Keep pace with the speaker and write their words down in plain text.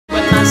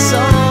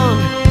song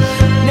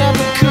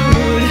never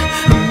could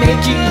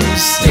make you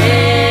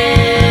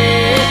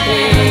stay.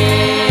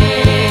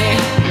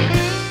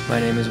 My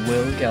name is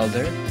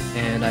Gelder,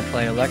 and I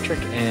play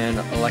electric and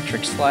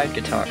electric slide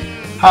guitar.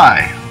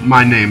 Hi,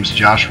 my name's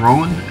Josh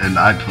Rollin, and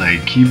I play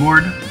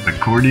keyboard,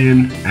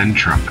 accordion, and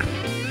trumpet.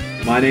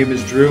 My name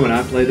is Drew, and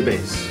I play the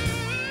bass.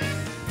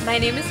 My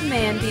name is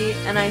Mandy,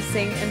 and I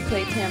sing and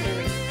play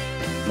tambourine.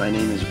 My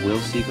name is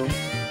Sigel,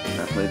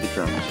 and I play the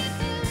drums.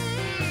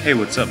 Hey,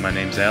 what's up? My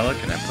name's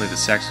Alec, and I play the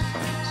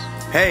saxophones.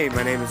 Hey,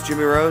 my name is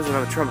Jimmy Rose, and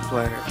I'm a trumpet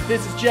player.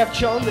 This is Jeff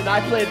Chilton, and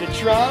I play the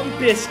drum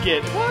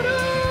biscuit. What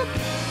up?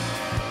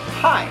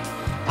 Hi,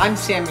 I'm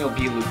Samuel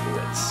B.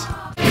 Lupowitz.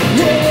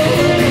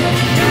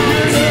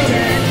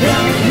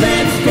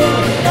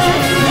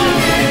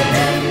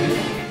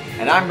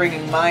 And I'm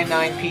bringing my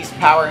 9-piece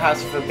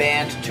powerhouse of a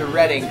band to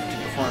Reading to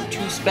perform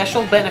 2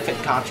 special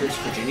benefit concerts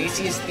for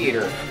Genesius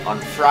Theatre on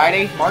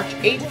Friday, March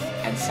 8th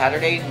and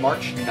Saturday,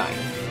 March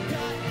 9th.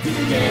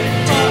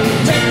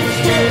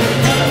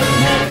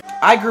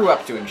 I grew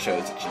up doing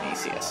shows at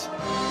Genesius.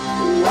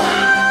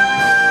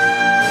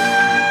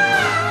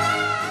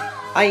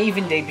 I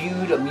even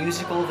debuted a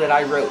musical that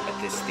I wrote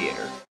at this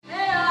theater.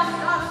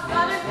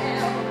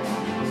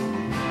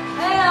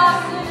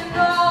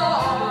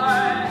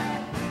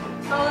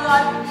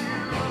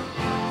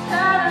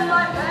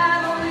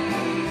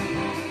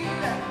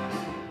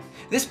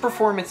 This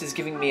performance is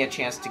giving me a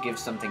chance to give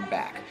something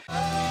back.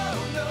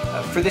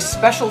 For this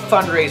special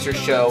fundraiser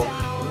show,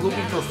 we'll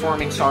be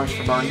performing songs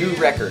from our new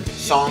record,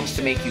 Songs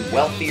to Make You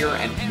Wealthier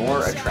and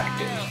More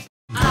Attractive.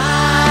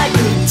 I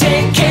could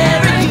take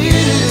care of you,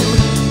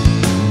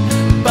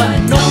 but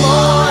no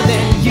more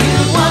than you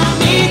want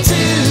me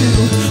to.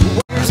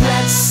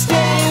 Let's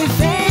stay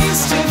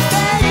face to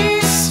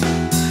face.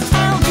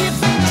 I'll give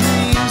you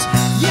dreams,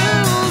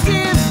 you'll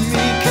give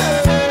me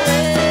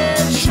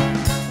courage.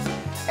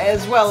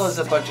 As well as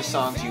a bunch of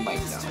songs you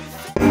might know.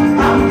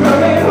 I'm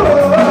coming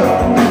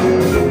home.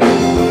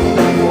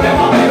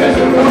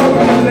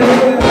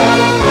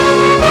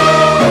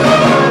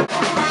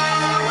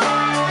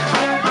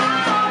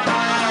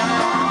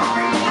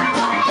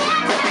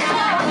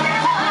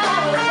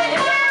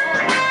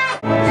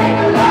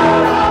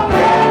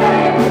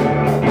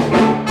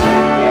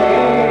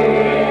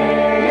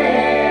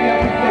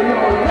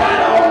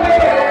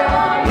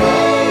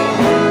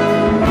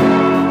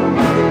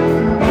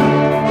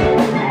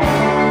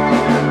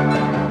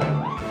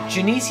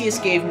 Genesius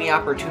gave me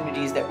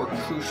opportunities that were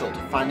crucial to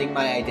finding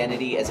my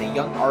identity as a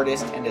young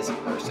artist and as a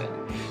person.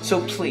 So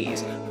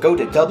please, go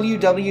to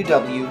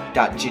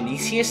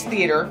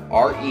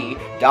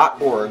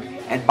www.genesiustheatre.org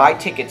and buy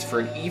tickets for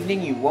an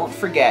evening you won't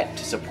forget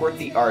to support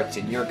the arts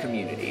in your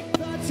community.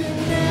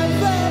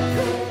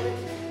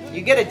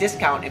 You get a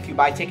discount if you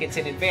buy tickets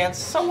in advance,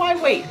 so why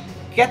wait?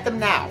 Get them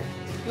now.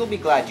 You'll be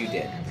glad you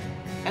did.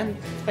 And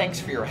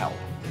thanks for your help.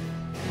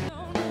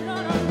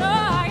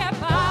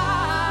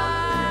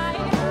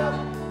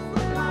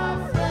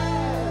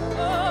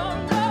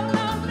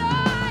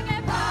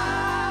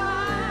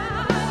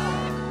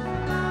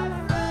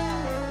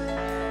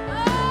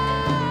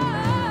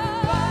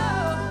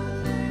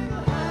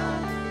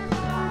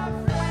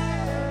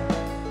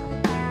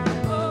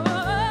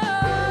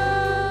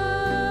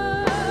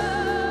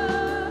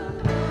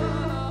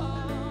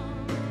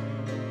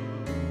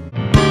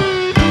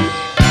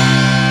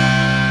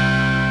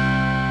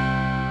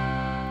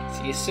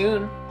 See you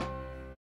soon.